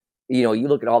you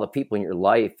look at all the people in your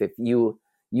life. If you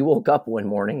woke up one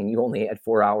morning and you only had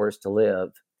 4 hours to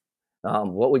live,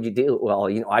 what would you do? Well,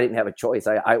 I didn't have a choice.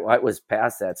 I was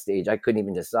past that stage. I couldn't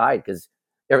even decide because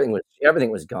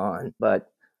everything was gone. But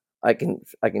I can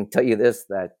tell you this,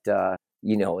 that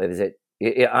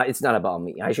it's not about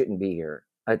me. I shouldn't be here.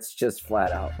 It's just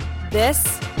flat out.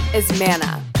 This is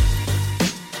MANNA.